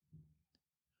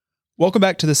Welcome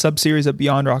back to the sub-series of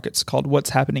Beyond Rockets called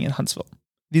What's Happening in Huntsville.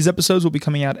 These episodes will be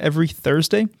coming out every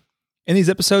Thursday. In these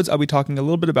episodes, I'll be talking a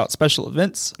little bit about special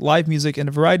events, live music, and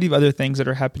a variety of other things that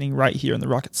are happening right here in the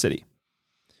Rocket City.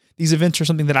 These events are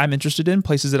something that I'm interested in,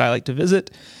 places that I like to visit,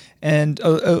 and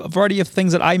a variety of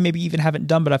things that I maybe even haven't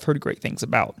done, but I've heard great things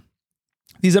about.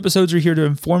 These episodes are here to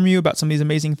inform you about some of these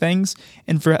amazing things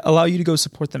and allow you to go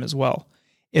support them as well.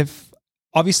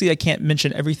 Obviously, I can't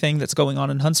mention everything that's going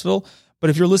on in Huntsville, but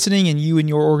if you're listening and you and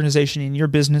your organization and your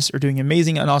business are doing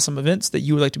amazing and awesome events that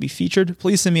you would like to be featured,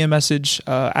 please send me a message,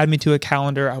 add me to a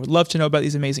calendar. I would love to know about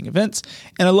these amazing events,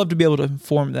 and I'd love to be able to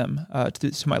inform them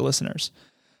to my listeners.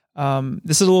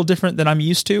 This is a little different than I'm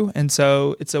used to, and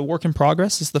so it's a work in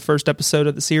progress. It's the first episode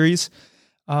of the series.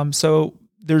 So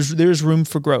there's room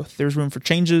for growth. There's room for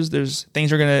changes. There's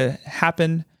things are going to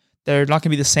happen. They're not going to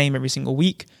be the same every single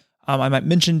week. I might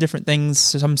mention different things.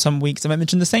 Some weeks I might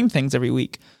mention the same things every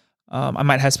week. I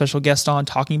might have special guests on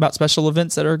talking about special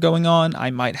events that are going on. I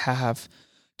might have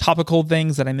topical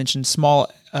things that I mentioned,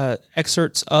 small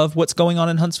excerpts of what's going on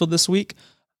in Huntsville this week.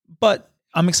 But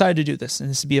I'm excited to do this, and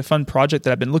this will be a fun project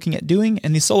that I've been looking at doing.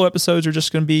 And these solo episodes are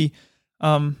just going to be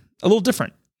a little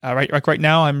different. Right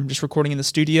now, I'm just recording in the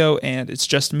studio, and it's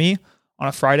just me on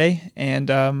a Friday. And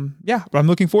but I'm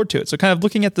looking forward to it. So kind of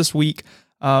looking at this week,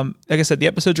 like I said, the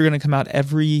episodes are going to come out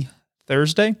every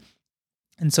Thursday.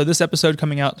 And so this episode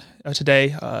coming out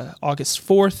today, August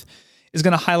 4th, is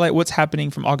going to highlight what's happening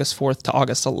from August 4th to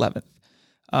August 11th.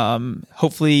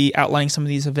 Hopefully outlining some of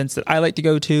these events that I like to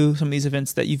go to, some of these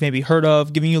events that you've maybe heard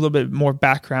of, giving you a little bit more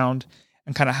background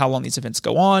and kind of how long these events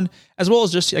go on, as well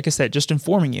as just, like I said, just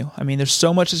informing you. I mean, there's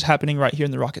so much that's happening right here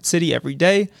in the Rocket City every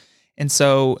day. And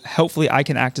so hopefully I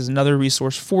can act as another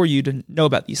resource for you to know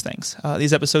about these things.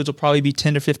 These episodes will probably be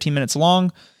 10 to 15 minutes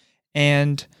long.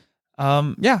 And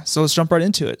so let's jump right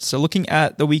into it. So looking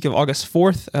at the week of August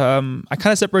 4th, I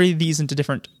kind of separated these into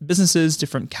different businesses,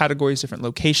 different categories, different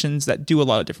locations that do a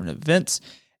lot of different events.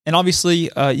 And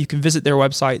obviously, you can visit their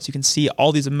websites. You can see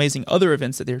all these amazing other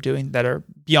events that they're doing that are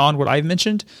beyond what I've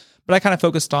mentioned. But I kind of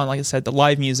focused on, like I said, the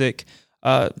live music,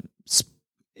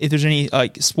 if there's any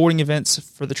like sporting events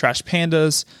for the Trash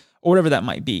Pandas or whatever that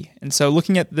might be. And so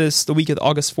looking at this, the week of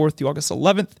August 4th through August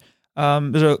 11th,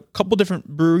 there's a couple different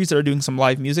breweries that are doing some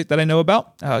live music that I know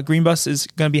about. Green Bus is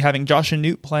going to be having Josh and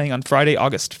Newt playing on Friday,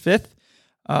 August 5th,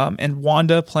 and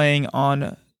Wanda playing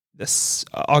on this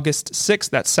August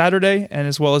 6th, that's Saturday, and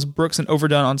as well as Brooks and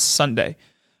Overdone on Sunday,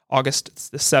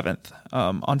 August the 7th.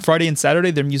 On Friday and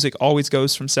Saturday, their music always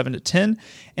goes from 7 to 10,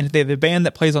 and if they have a band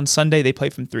that plays on Sunday, they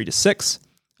play from 3 to 6.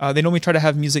 They normally try to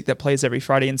have music that plays every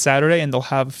Friday and Saturday, and they'll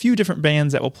have a few different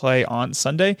bands that will play on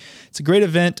Sunday. It's a great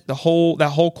event. That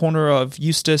whole corner of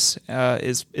Eustis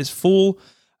is full.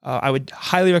 I would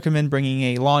highly recommend bringing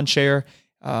a lawn chair.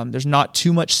 There's not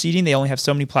too much seating. They only have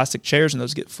so many plastic chairs, and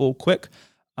those get full quick.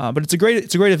 But it's a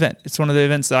great event. It's one of the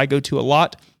events that I go to a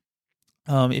lot.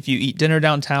 If you eat dinner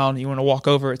downtown, you want to walk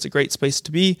over, it's a great space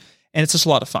to be, and it's just a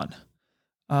lot of fun.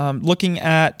 Looking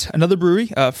at another brewery,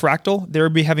 Fractal, they'll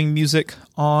be having music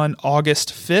on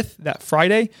August 5th, that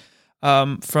Friday,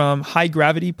 from High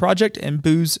Gravity Project and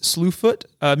Booze Slewfoot.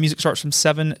 Music starts from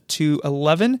 7 to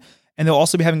 11, and they'll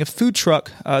also be having a food truck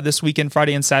this weekend,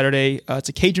 Friday and Saturday. It's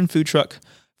a Cajun food truck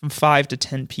from 5 to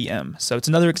 10 p.m. So it's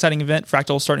another exciting event.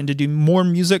 Fractal is starting to do more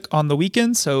music on the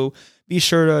weekends, so be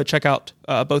sure to check out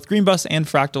both Green Bus and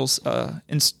Fractal's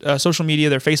social media,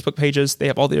 their Facebook pages. They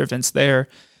have all their events there.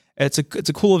 It's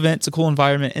a cool event. It's a cool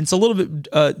environment. And it's a little bit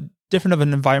different of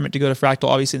an environment to go to Fractal,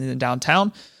 obviously, than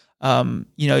downtown.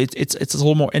 It's a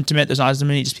little more intimate. There's not as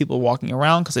many just people walking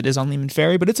around because it is on Lehman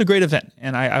Ferry, but it's a great event,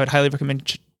 and I would highly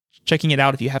recommend checking it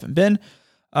out if you haven't been.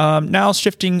 Now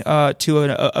shifting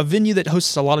to a venue that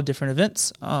hosts a lot of different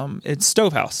events. It's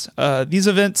Stovehouse. These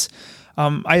events,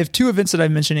 I have two events that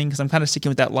I'm mentioning because I'm kind of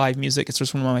sticking with that live music. It's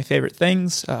just one of my favorite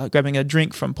things. Grabbing a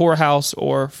drink from Poorhouse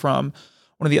or from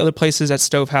one of the other places at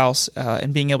Stovehouse,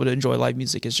 and being able to enjoy live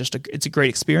music is it's a great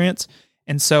experience.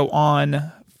 And so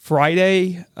on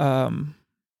Friday,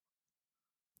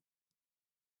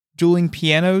 Dueling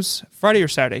Pianos, Friday or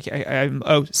Saturday?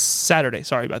 Saturday.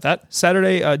 Sorry about that.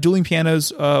 Saturday, Dueling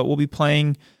Pianos will be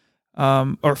playing,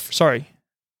 looking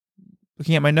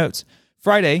at my notes.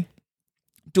 Friday,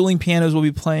 Dueling Pianos will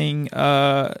be playing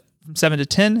from 7 to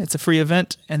 10. It's a free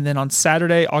event. And then on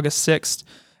Saturday, August 6th,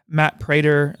 Matt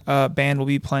Prater band will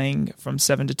be playing from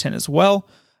 7 to 10 as well.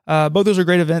 Both those are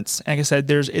great events. Like I said,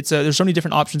 there's so many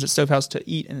different options at Stovehouse to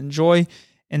eat and enjoy.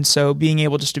 And so being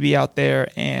able just to be out there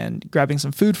and grabbing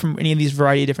some food from any of these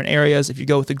variety of different areas, if you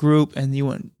go with a group and you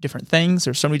want different things,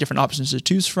 there's so many different options to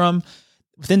choose from.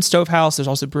 Within Stovehouse, there's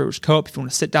also Brewers Co-op if you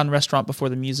want to sit down restaurant before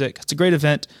the music. It's a great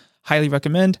event. Highly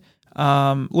recommend.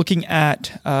 Looking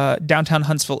at Downtown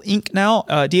Huntsville Inc. now,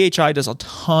 DHI does a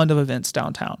ton of events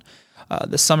downtown.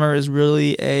 The summer is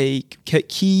really a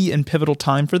key and pivotal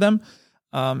time for them.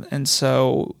 And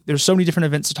so there's so many different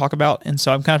events to talk about. And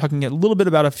so I'm kind of talking a little bit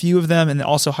about a few of them and then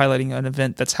also highlighting an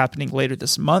event that's happening later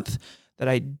this month that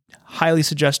I highly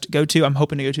suggest to go to. I'm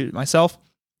hoping to go to it myself.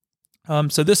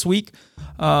 So this week,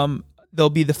 there'll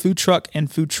be the food truck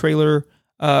and food trailer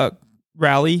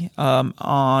rally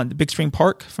on the Big Spring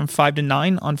Park from 5 to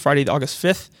 9 on Friday, August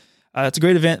 5th. It's a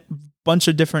great event, bunch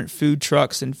of different food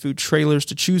trucks and food trailers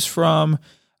to choose from.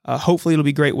 Hopefully it'll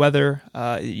be great weather.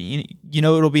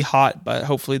 It'll be hot, but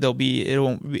hopefully it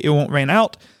won't rain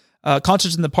out.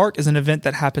 Concerts in the Park is an event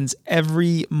that happens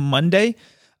every Monday.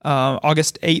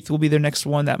 August 8th will be their next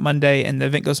one that Monday, and the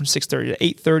event goes from 6:30 to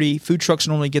 8:30. Food trucks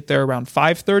normally get there around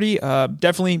 5:30.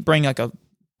 Definitely bring like a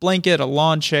blanket, a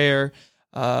lawn chair,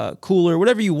 cooler,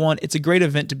 whatever you want. It's a great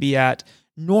event to be at.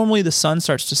 Normally the sun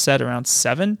starts to set around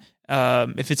 7.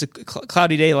 If it's a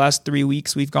cloudy day, the last 3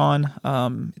 weeks we've gone,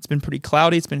 it's been pretty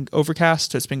cloudy. It's been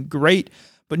overcast, so it's been great.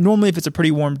 But normally if it's a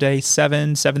pretty warm day,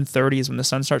 7:30 is when the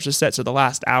sun starts to set. So the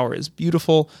last hour is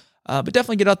beautiful. But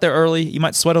definitely get out there early. You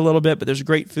might sweat a little bit, but there's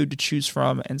great food to choose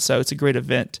from. And so it's a great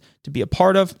event to be a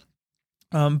part of.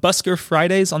 Busker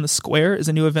Fridays on the Square is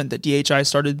a new event that DHI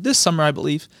started this summer, I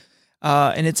believe.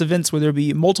 And it's events where there'll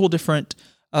be multiple different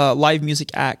live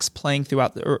music acts playing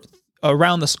throughout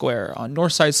around the square, on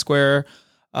Northside Square,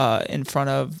 in front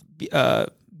of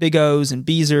Big O's and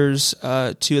Beezer's,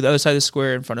 to the other side of the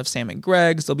square in front of Sam and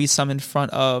Greg's. There'll be some in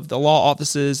front of the law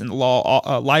offices and the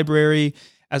law library,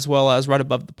 as well as right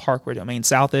above the park where Domain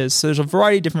South is. So there's a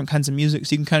variety of different kinds of music.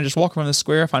 So you can kind of just walk around the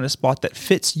square, find a spot that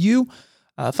fits you,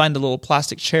 find a little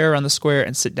plastic chair around the square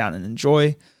and sit down and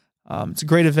enjoy. It's a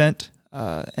great event.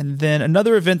 And then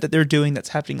another event that they're doing that's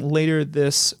happening later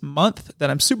this month that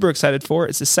I'm super excited for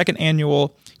is the second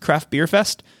annual Craft Beer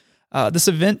Fest. This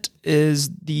event is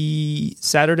the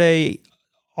Saturday,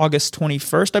 August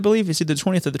 21st, I believe. It's either the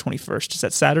 20th or the 21st. It's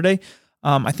that Saturday.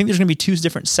 I think there's going to be 2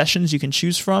 different sessions you can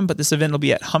choose from, but this event will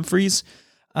be at Humphreys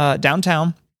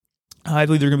downtown. I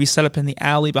believe they're going to be set up in the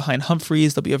alley behind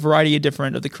Humphreys. There'll be a variety of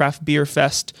different of the Craft Beer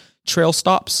Fest trail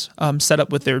stops set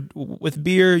up with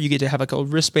beer. You get to have like a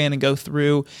wristband and go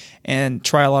through and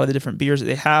try a lot of the different beers that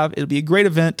they have. It'll be a great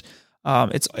event.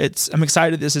 I'm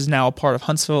excited this is now a part of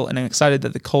Huntsville, and I'm excited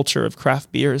that the culture of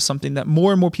craft beer is something that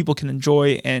more and more people can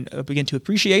enjoy and begin to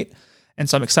appreciate. And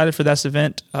so I'm excited for this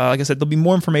event. Like I said, there'll be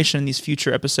more information in these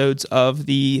future episodes of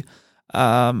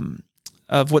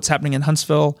of what's happening in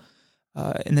Huntsville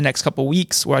in the next couple of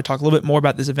weeks, where I talk a little bit more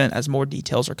about this event as more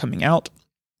details are coming out.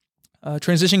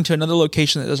 Transitioning to another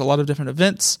location that does a lot of different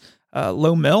events,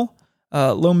 Low Mill.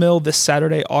 Low Mill this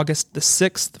Saturday, August the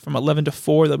 6th from 11 to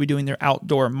 4. They'll be doing their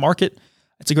outdoor market.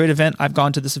 It's a great event. I've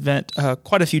gone to this event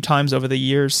quite a few times over the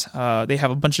years. They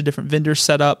have a bunch of different vendors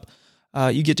set up.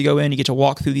 You get to go in, you get to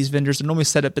walk through these vendors. They're normally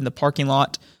set up in the parking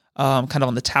lot, kind of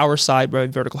on the tower side by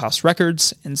Vertical House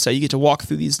Records. And so you get to walk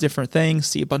through these different things,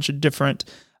 see a bunch of different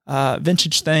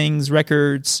vintage things,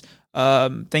 records,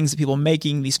 things that people are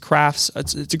making, these crafts.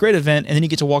 It's a great event. And then you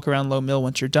get to walk around Low Mill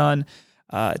once you're done.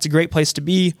 It's a great place to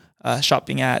be,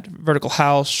 shopping at Vertical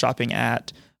House, shopping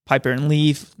at Piper and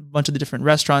Leaf, a bunch of the different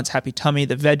restaurants, Happy Tummy,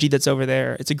 the veggie that's over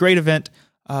there. It's a great event.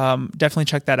 Definitely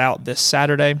check that out this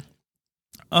Saturday.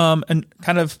 And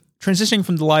kind of transitioning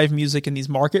from the live music in these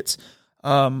markets,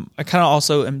 I kind of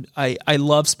also I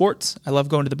love sports. I love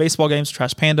going to the baseball games,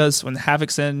 Trash Pandas, when the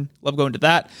Havoc's in, love going to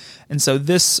that. And so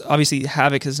this, obviously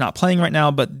Havoc is not playing right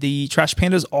now, but the Trash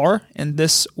Pandas are, and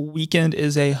this weekend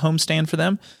is a homestand for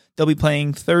them. They'll be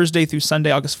playing Thursday through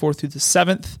Sunday, August 4th through the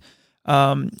 7th.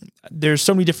 There's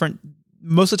so many different,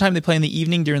 most of the time they play in the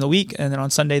evening during the week, and then on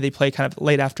Sunday they play kind of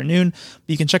late afternoon. But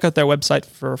you can check out their website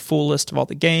for a full list of all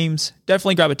the games.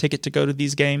 Definitely grab a ticket to go to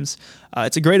these games.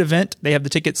 It's a great event. They have the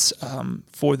tickets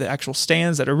for the actual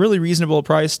stands that are really reasonable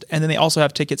priced, and then they also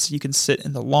have tickets you can sit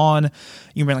in the lawn.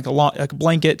 You can bring like a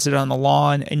blanket, sit on the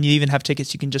lawn, and you even have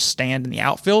tickets you can just stand in the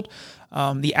outfield.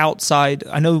 The outside,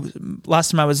 I know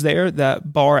last time I was there,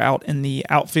 that bar out in the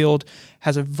outfield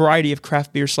has a variety of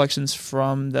craft beer selections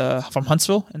from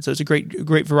Huntsville, and so it's a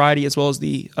great variety, as well as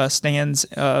the stands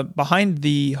behind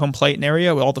the home plate and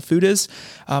area where all the food is,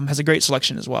 has a great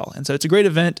selection as well. And so it's a great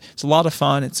event. It's a lot of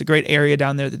fun. It's a great area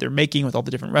down there that they're making with all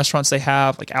the different restaurants they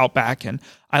have, like Outback and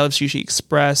I Love Sushi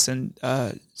Express, and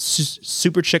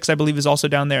Super Chicks, I believe, is also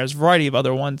down there. There's a variety of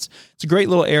other ones. It's a great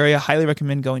little area. Highly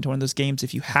recommend going to one of those games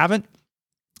if you haven't.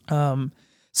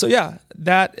 So yeah,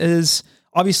 that is,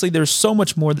 obviously there's so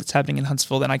much more that's happening in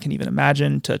Huntsville than I can even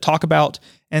imagine to talk about.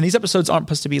 And these episodes aren't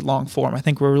supposed to be long form. I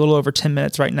think we're a little over 10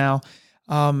 minutes right now.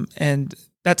 And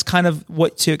that's kind of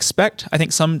what to expect. I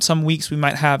think some weeks we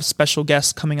might have special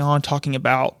guests coming on talking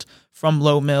about from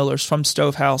Low Mill or from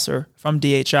Stovehouse or from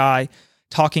DHI,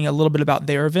 talking a little bit about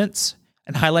their events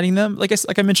and highlighting them. Like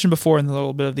I mentioned before in a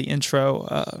little bit of the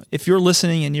intro, if you're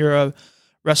listening and you're a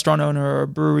restaurant owner or a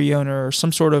brewery owner or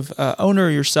some sort of owner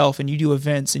yourself and you do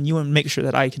events and you want to make sure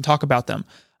that I can talk about them,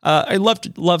 I love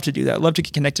to do that. I'd love to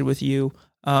get connected with you.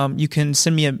 You can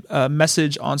send me a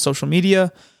message on social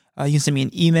media. You can send me an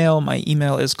email. My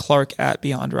email is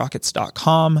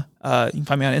clark@beyondrockets.com. You can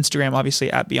find me on Instagram, obviously,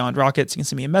 @beyondrockets. You can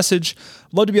send me a message.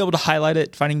 Love to be able to highlight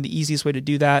it, finding the easiest way to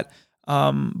do that.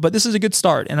 But this is a good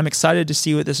start, and I'm excited to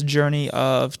see what this journey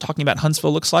of talking about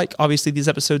Huntsville looks like. Obviously, these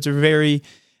episodes are very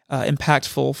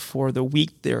impactful for the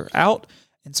week they're out,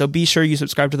 and so be sure you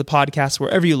subscribe to the podcast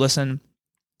wherever you listen.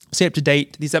 Stay up to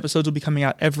date. These episodes will be coming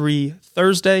out every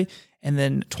Thursday, and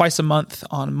then twice a month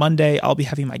on Monday, I'll be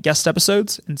having my guest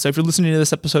episodes. And so if you're listening to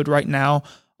this episode right now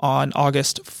on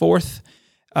August 4th,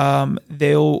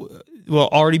 will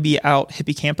already be out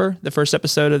Hippie Camper, the first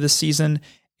episode of this season.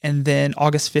 And then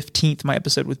August 15th, my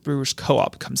episode with Brewers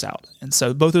Co-op comes out. And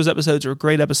so both those episodes are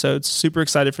great episodes. Super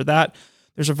excited for that.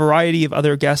 There's a variety of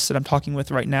other guests that I'm talking with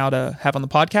right now to have on the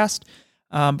podcast.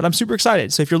 But I'm super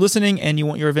excited. So if you're listening and you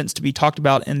want your events to be talked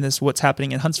about in this What's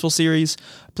Happening in Huntsville series,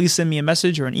 please send me a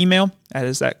message or an email. That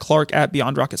is at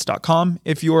clark@beyondrockets.com.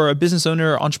 If you're a business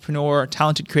owner, entrepreneur,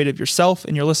 talented creative yourself,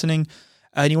 and you're listening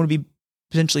and you want to be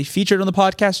potentially featured on the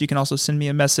podcast, you can also send me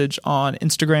a message on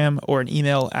Instagram or an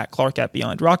email at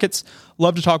clark@beyondrockets.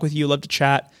 Love to talk with you, love to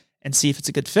chat and see if it's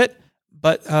a good fit.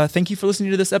 But thank you for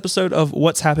listening to this episode of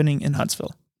What's Happening in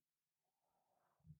Huntsville.